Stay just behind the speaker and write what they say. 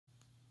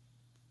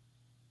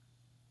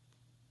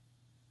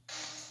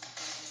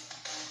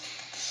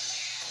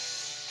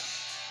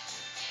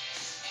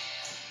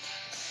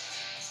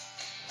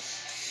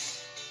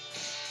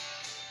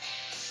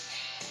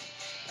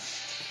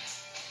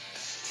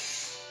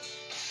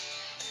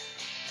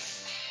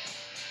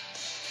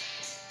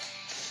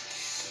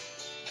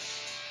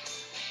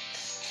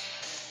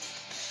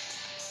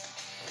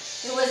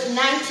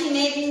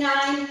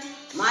1989.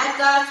 My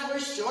thoughts were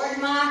short,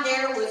 my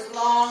hair was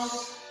long,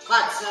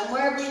 caught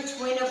somewhere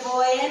between a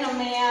boy and a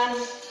man.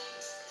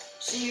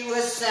 She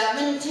was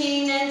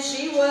 17 and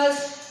she was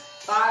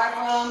far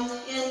from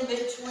in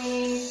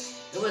between.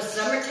 It was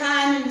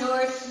summertime in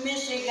North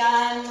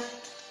Michigan.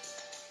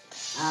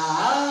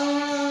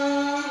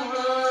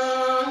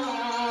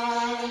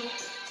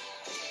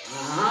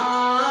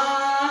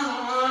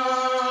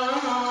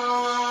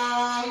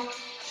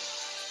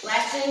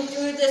 Flashing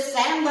through the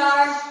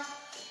sandbar,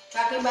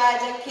 talking by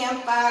the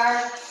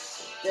campfire,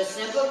 the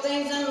simple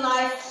things in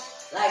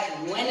life, like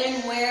when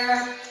and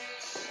where.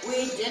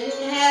 We didn't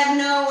have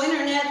no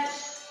internet.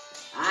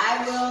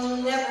 I will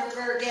never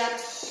forget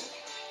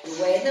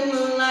the way the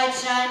moonlight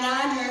shined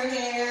on her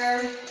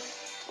hair.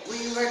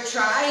 We were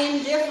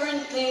trying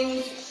different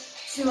things,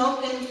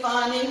 smoking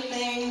funny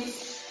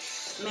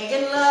things,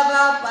 making love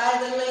out by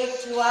the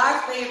lake to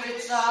our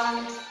favorite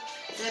song,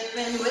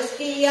 sipping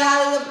whiskey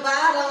out of the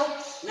bottle,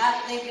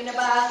 not thinking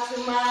about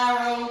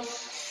tomorrow,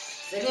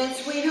 singing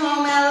Sweet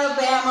Home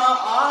Alabama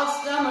all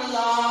summer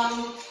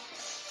long.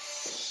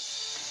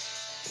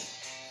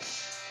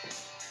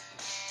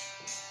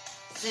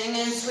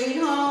 Singing Sweet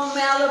Home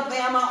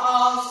Alabama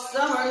all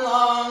summer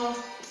long.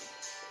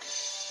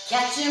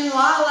 Catching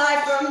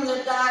walleye from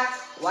the dock,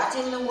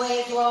 watching the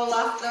waves roll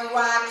off the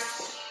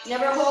rocks.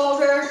 Never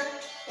hold her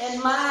in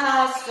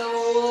my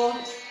soul.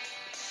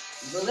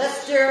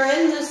 Blister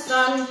in the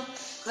sun,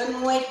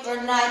 couldn't wait for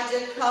night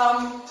to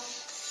come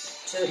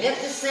to hit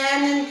the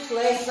sand and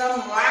play some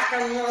rock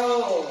and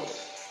roll.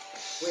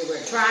 We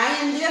were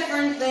trying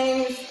different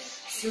things,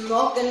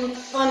 smoking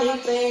funny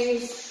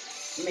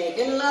things,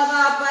 making love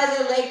out by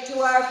the lake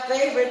to our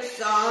favorite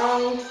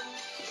song,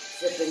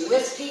 sipping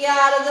whiskey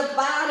out of the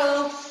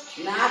bottle,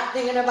 not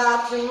thinking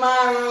about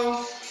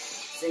tomorrow,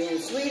 singing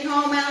Sweet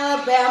Home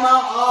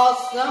Alabama all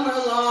summer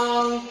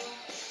long.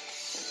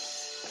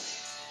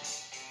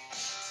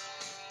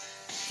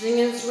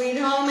 Singing Sweet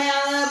Home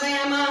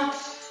Alabama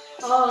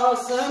all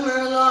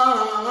summer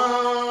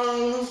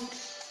long.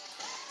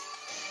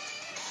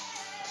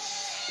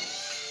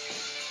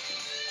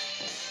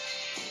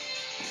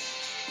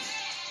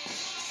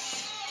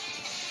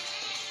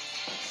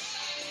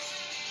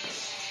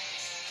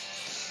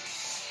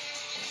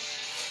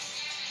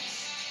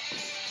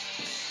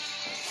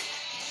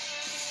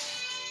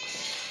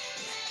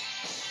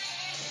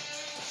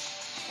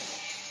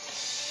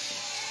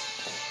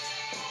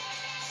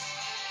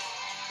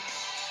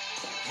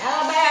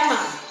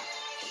 Alabama,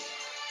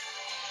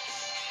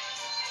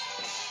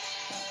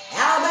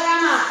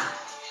 Alabama,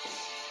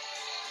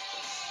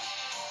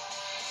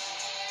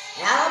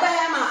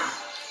 Alabama.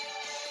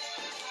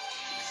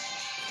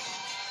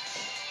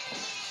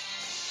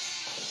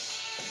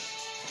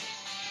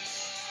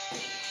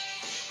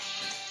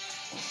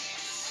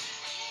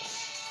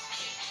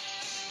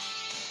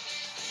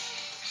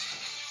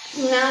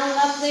 Now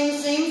nothing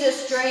seems as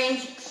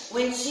strange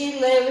when she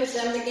lives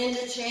and begins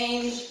to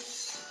change.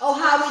 Oh,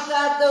 how we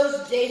thought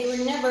those days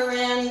would never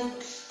end.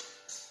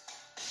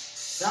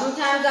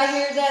 Sometimes I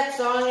hear that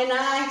song and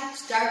I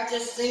start to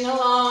sing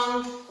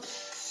along.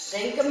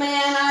 Think a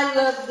man I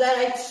love that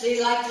I'd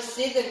see, like to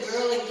see the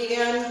girl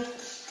again.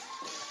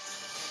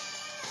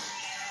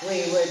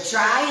 We were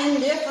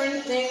trying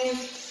different things,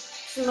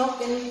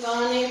 smoking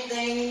funny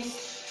things,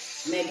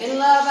 making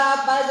love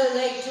out by the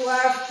lake to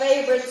our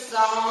favorite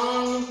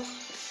song,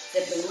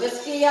 sipping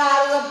whiskey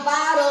out of the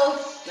bottle,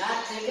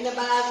 not thinking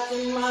about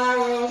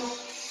tomorrow,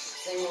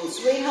 singing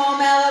Sweet Home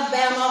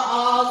Alabama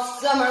all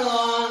summer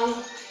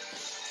long.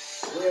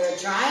 We were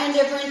trying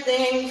different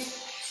things,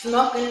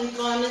 smoking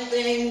funny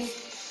things,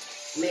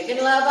 making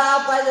love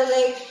out by the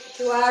lake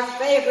to our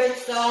favorite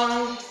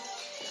song,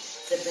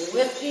 sipping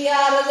whiskey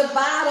out of the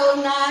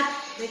bottle, not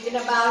thinking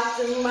about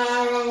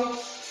tomorrow,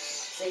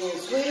 singing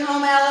Sweet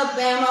Home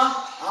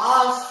Alabama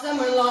all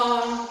summer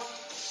long.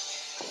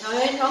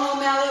 Sweet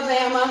Home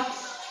Alabama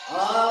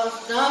all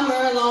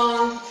summer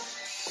long.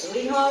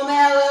 Sweet Home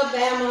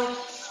Alabama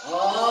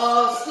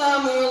all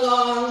summer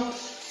long.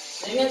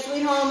 Singing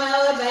Sweet Home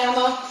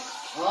Alabama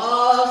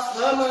all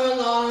summer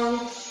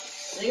long.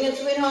 Singing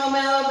Sweet Home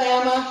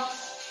Alabama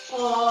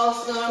all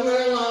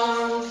summer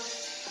long.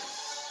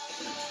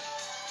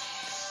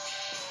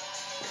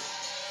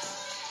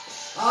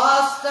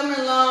 All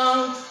summer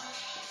long.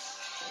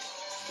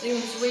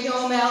 Singing Sweet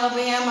Home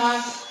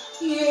Alabama,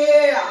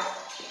 yeah.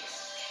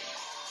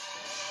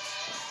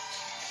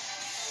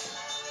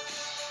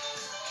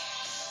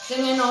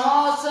 Singing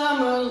all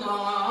summer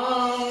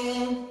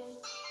long.